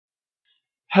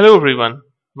Hello everyone,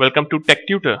 welcome to Tech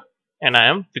Tutor and I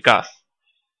am Vikas.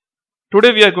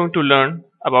 Today we are going to learn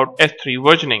about S3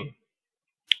 versioning.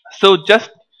 So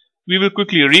we will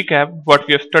quickly recap what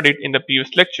we have studied in the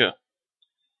previous lecture.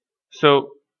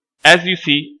 So as you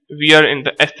see, we are in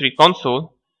the S3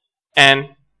 console and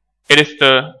it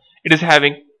is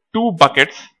having two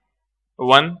buckets,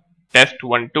 one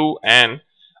test1 2 and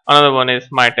another one is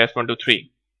my test1 2 3.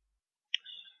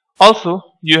 Also,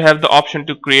 you have the option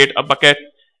to create a bucket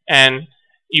and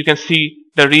you can see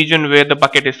the region where the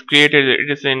bucket is created.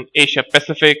 It is in Asia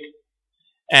Pacific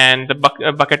and the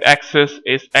bucket access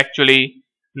is actually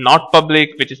not public,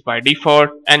 which is by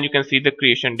default, and you can see the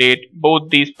creation date.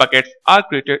 Both these buckets are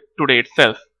created today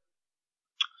itself.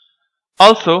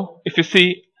 Also, if you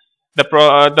see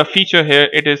the feature here,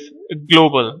 it is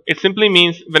global. It simply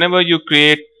means whenever you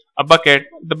create a bucket,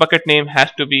 the bucket name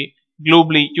has to be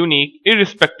globally unique,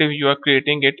 irrespective you are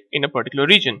creating it in a particular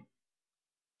region.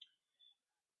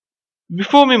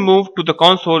 Before we move to the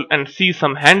console and see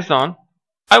some hands-on,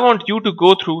 I want you to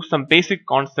go through some basic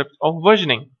concepts of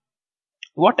versioning.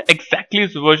 What exactly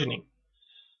is versioning?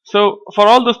 So for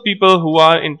all those people who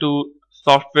are into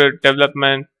software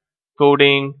development,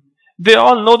 coding, they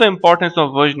all know the importance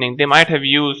of versioning. They might have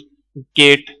used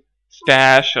Git,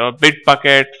 Stash or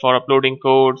Bitbucket for uploading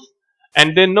codes,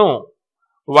 and they know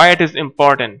why it is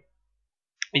important.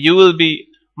 You will be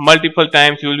multiple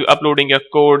times, you will be uploading your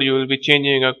code, you will be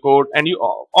changing your code, and you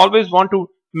always want to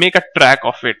make a track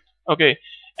of it. Okay,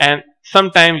 and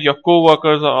sometimes your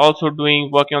co-workers are also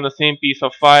working on the same piece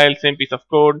of file, same piece of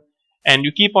code, and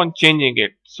you keep on changing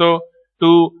it. So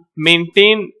to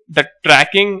maintain the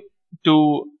tracking,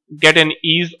 to get an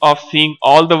ease of seeing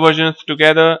all the versions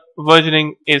together,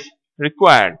 versioning is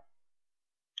required.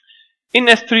 In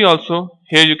S3 also,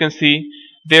 here you can see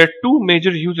there are two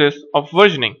major uses of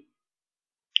versioning.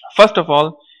 First of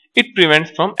all, it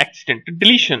prevents from accidental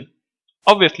deletion.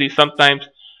 Obviously, sometimes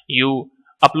you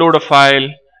upload a file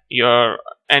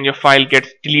and your file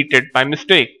gets deleted by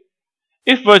mistake.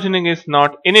 If versioning is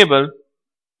not enabled,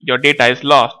 your data is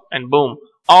lost and boom,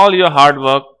 all your hard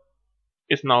work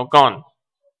is now gone.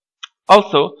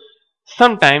 Also,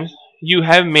 sometimes you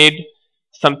have made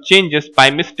some changes by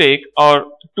mistake, or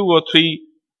 2 or 3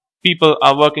 people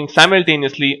are working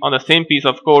simultaneously on the same piece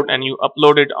of code and you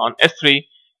upload it on S3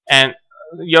 and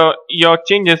your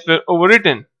changes were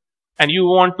overwritten and you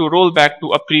want to roll back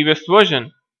to a previous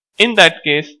version. In that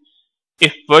case,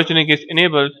 if versioning is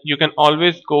enabled, you can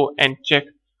always go and check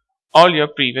all your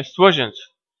previous versions.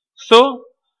 So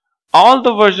all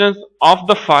the versions of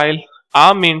the file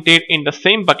are maintained in the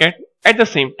same bucket at the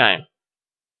same time.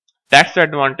 That's the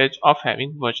advantage of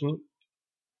having versioning.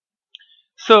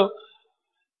 So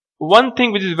one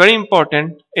thing which is very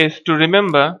important is to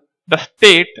remember the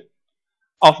state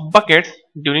of buckets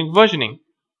during versioning.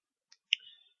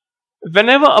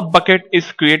 Whenever a bucket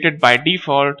is created by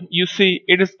default, you see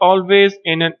it is always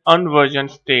in an unversioned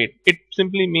state. It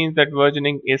simply means that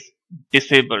versioning is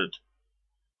disabled.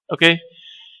 Okay,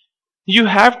 you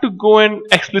have to go and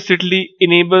explicitly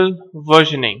enable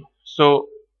versioning. So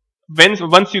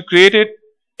once you create it,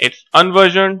 it's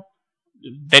unversioned,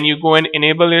 then you go and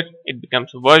enable it, it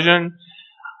becomes versioned.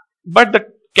 But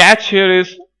the catch here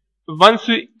is, once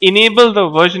you enable the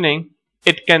versioning,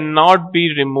 it cannot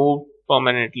be removed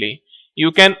permanently.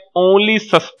 You can only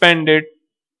suspend it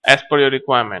as per your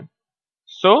requirement.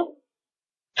 So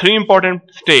 3 important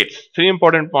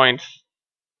points.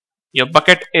 Your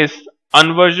bucket is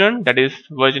unversioned, that is,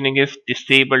 versioning is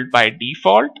disabled by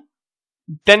default.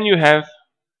 Then you have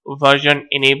version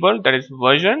enabled, that is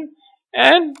version,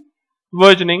 and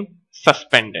versioning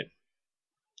suspended.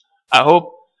 I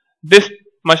hope this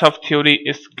much of theory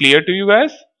is clear to you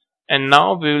guys, and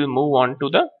now we will move on to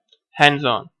the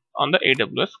hands-on on the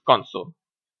AWS console.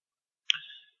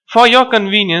 For your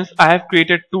convenience, I have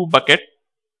created 2 buckets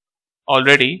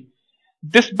already.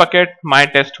 This bucket, my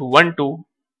test1 2,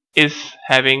 is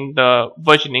having the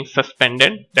versioning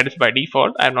suspended, that is by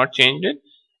default. I have not changed it,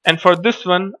 and for this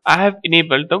one I have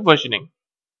enabled the versioning.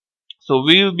 So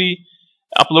we will be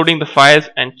uploading the files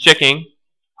and checking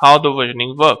how the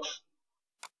versioning works.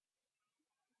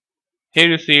 Here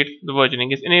you see it, the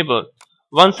versioning is enabled.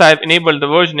 Once I have enabled the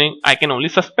versioning, I can only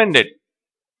suspend it.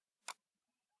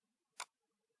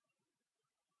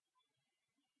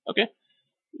 Okay,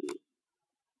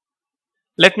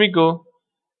 let me go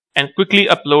and quickly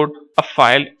upload a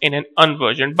file in an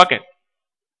unversioned bucket.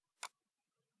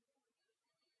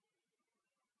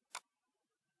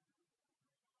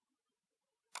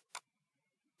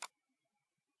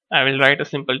 I will write a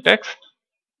simple text,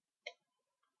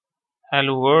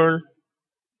 hello world,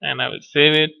 and I will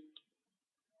save it.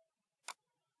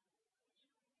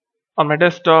 On my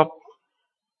desktop,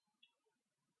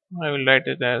 I will write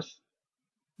it as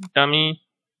dummy,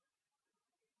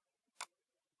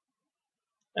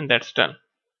 and that's done.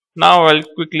 Now I'll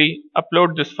quickly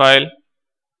upload this file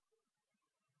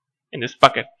in this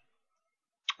bucket.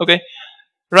 Okay,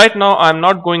 right now I'm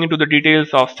not going into the details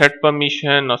of set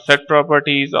permission or set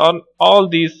properties or all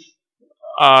these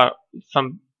are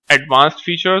some advanced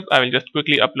features. I will just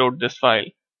quickly upload this file.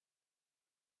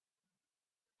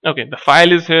 Okay, the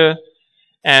file is here,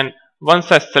 and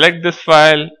once I select this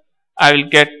file, I will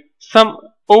get some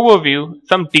overview,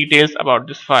 some details about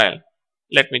this file.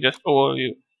 Let me just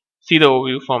see the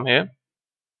overview from here.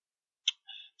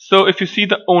 So if you see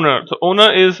the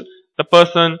owner is the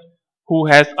person who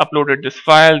has uploaded this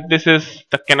file. This is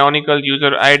the canonical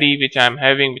user ID which I am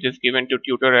having, which is given to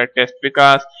tutor at test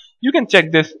Vikas. You can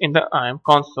check this in the Aws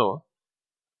Console.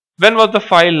 When was the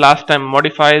file last time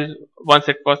modified? Once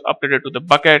it was uploaded to the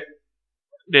bucket.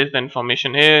 There's the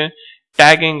information here.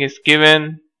 Tagging is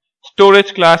given.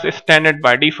 Storage class is standard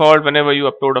by default. Whenever you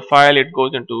upload a file, it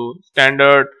goes into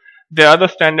standard. There are other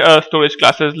standard storage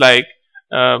classes like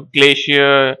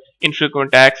Glacier,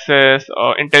 infrequent access,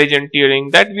 or intelligent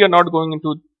tiering that we are not going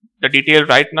into the detail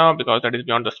right now because that is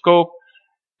beyond the scope.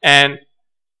 And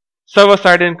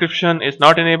server-side encryption is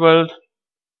not enabled,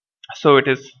 so it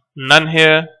is none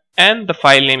here. And the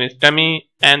file name is dummy,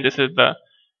 and this is the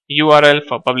URL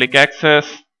for public access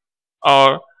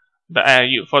or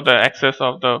for the access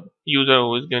of the user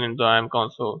who is given in the Aws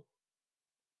Console.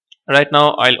 Right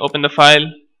now I'll open the file,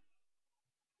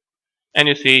 and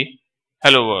you see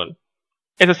hello world.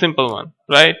 It's a simple one,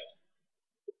 right?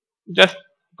 Just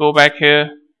go back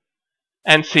here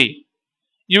and see.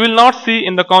 You will not see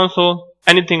in the console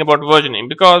anything about versioning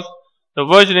because the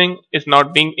versioning is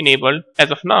not being enabled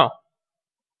as of now.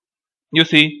 You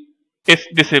see, it's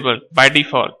disabled by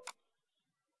default.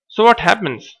 So what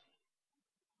happens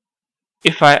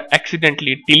if I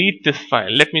accidentally delete this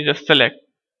file? Let me just select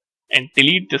and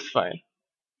delete this file.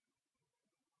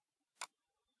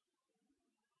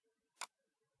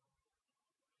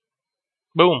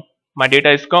 Boom, my data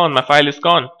is gone, my file is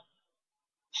gone.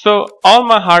 So all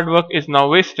my hard work is now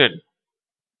wasted.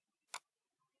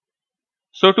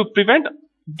 So to prevent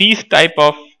these type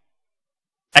of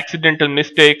accidental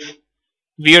mistakes,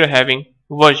 we are having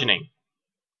versioning.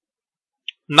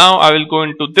 Now I will go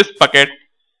into this bucket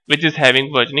which is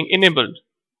having versioning enabled.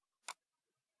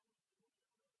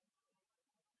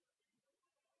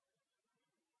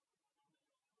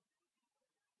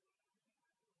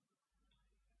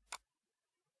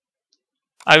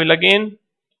 I will again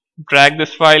drag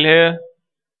this file here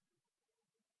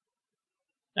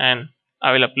and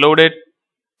I will upload it.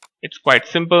 It's quite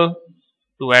simple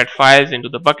to add files into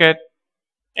the bucket,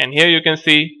 and here you can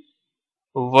see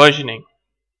versioning,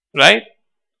 right?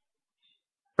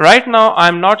 Right now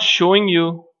I'm not showing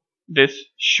you this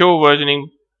show versioning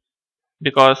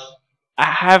because I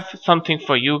have something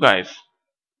for you guys.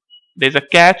 There's a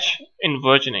catch in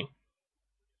versioning.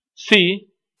 See,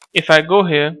 if I go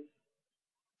here,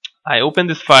 I open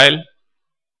this file,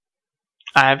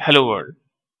 I have hello world.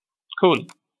 Cool.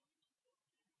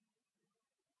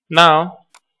 Now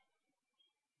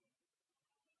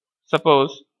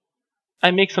suppose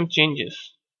I make some changes.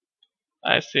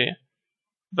 I say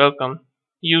welcome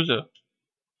user.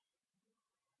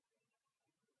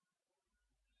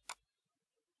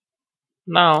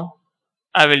 Now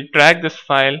I will drag this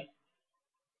file.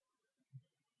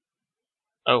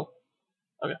 Oh,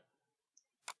 okay.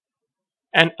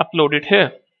 And upload it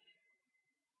here.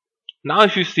 Now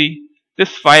if you see,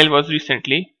 this file was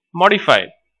recently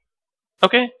modified.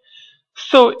 Okay.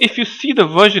 So if you see the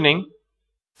versioning,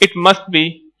 it must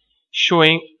be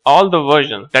showing all the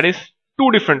versions. That is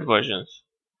two different versions.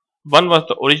 One was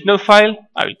the original file.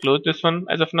 I will close this one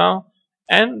as of now.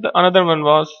 And the another one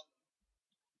was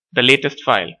the latest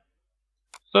file.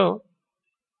 So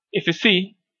if you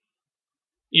see,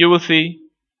 you will see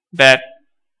that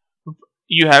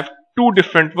you have two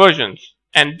different versions,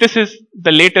 and this is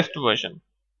the latest version.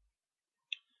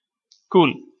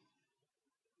 Cool.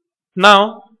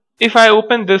 Now if I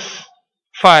open this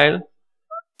file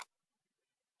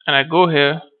and I go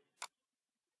here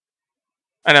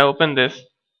and I open this,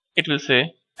 it will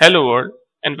say hello world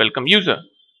and welcome user.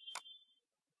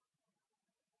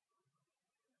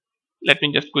 Let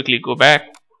me just quickly go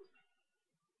back,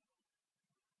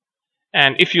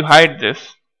 and if you hide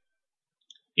this,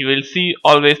 you will see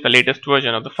always the latest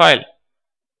version of the file.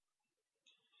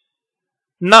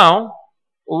 Now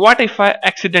what if I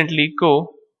accidentally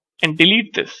go and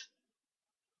delete this?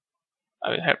 I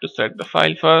will have to select the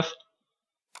file first.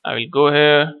 I will go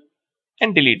here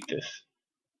and delete this.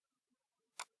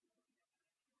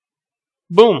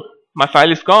 Boom, my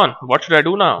file is gone. What should I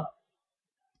do now?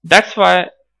 That's why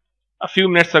a few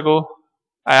minutes ago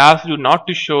I asked you not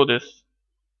to show this.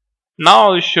 Now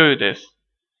I will show you this.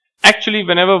 Actually,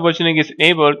 whenever versioning is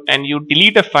enabled and you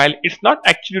delete a file, it's not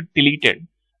actually deleted.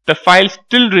 The file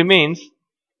still remains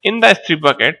in the S3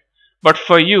 bucket, but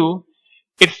for you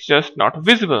it's just not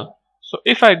visible. So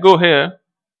if I go here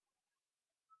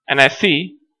and I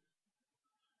see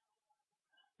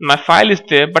my file is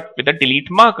there but with a delete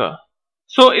marker.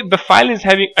 So if the file is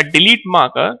having a delete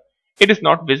marker, it is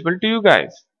not visible to you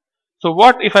guys. So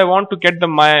what if I want to get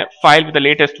my file with the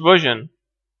latest version?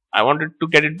 I wanted to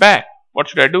get it back. What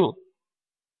should I do?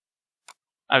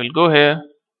 I will go here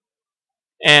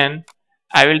and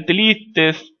I will delete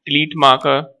this delete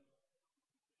marker,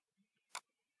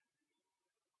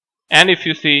 and if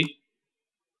you see,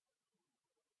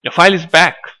 your file is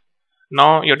back.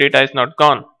 Now your data is not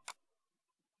gone.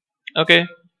 Okay,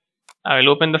 I will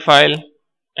open the file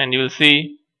and you will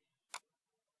see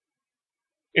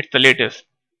it's the latest,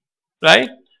 right?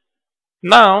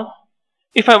 Now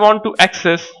if I want to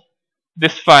access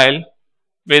this file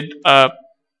with a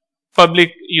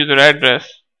public user address,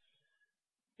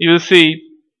 you will see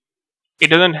it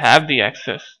doesn't have the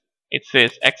access. It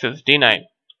says access denied.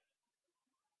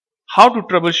 How to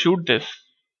troubleshoot this?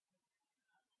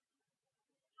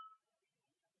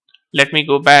 Let me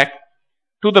go back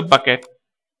to the bucket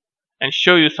and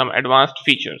show you some advanced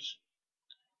features.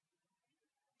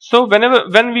 So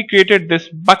when we created this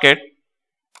bucket,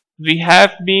 we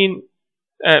have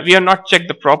not checked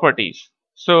the properties.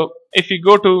 So if you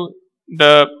go to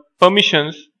the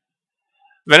permissions,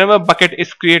 whenever bucket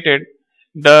is created,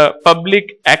 the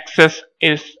public access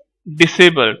is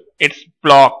disabled. It's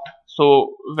blocked.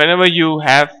 So whenever you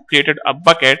have created a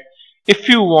bucket, if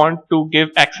you want to give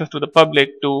access to the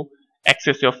public to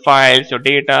access your files, your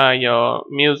data, your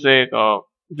music or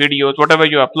videos, whatever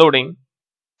you're uploading,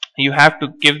 you have to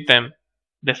give them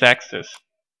this access,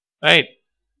 right?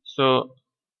 So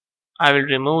I will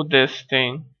remove this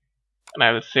thing and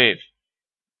I will save.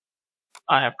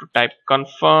 I have to type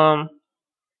confirm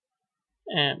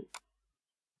and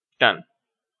done.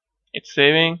 It's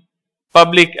saving.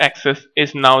 Public access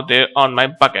is now there on my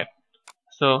bucket.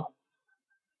 So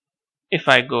if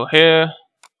I go here,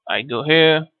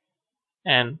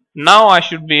 and now I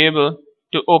should be able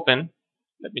to open.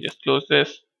 Let me just close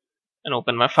this and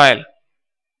open my file.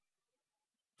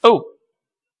 Oh,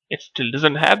 it still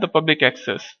doesn't have the public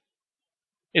access,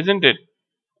 isn't it?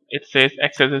 It says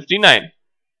access is denied.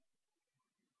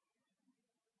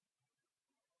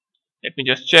 Let me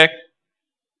just check.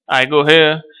 I go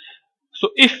here. So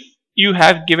if you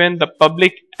have given the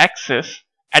public access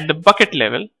at the bucket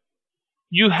level,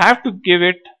 you have to give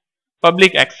it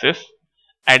public access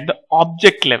at the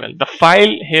object level. The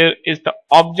file here is the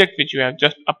object which you have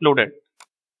just uploaded.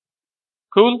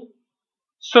 Cool.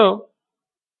 So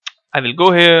I will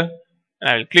go here and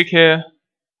I will click here.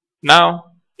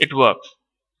 Now it works.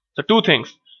 So two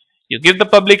things: you give the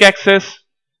public access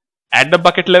at the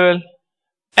bucket level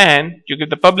and you give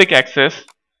the public access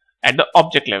at the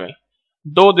object level.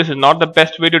 Though this is not the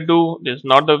best way to do, this is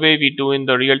not the way we do in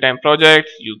the real-time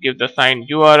projects. You give the signed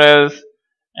URLs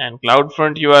and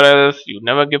CloudFront URLs. You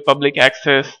never give public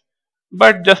access.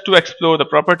 But just to explore the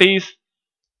properties,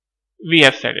 we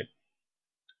have said it.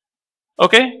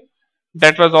 Okay,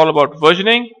 that was all about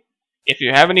versioning. If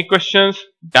you have any questions,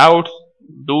 doubts,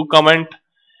 do comment,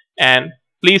 and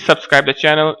please subscribe the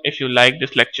channel if you like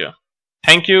this lecture.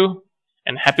 Thank you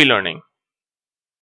and happy learning.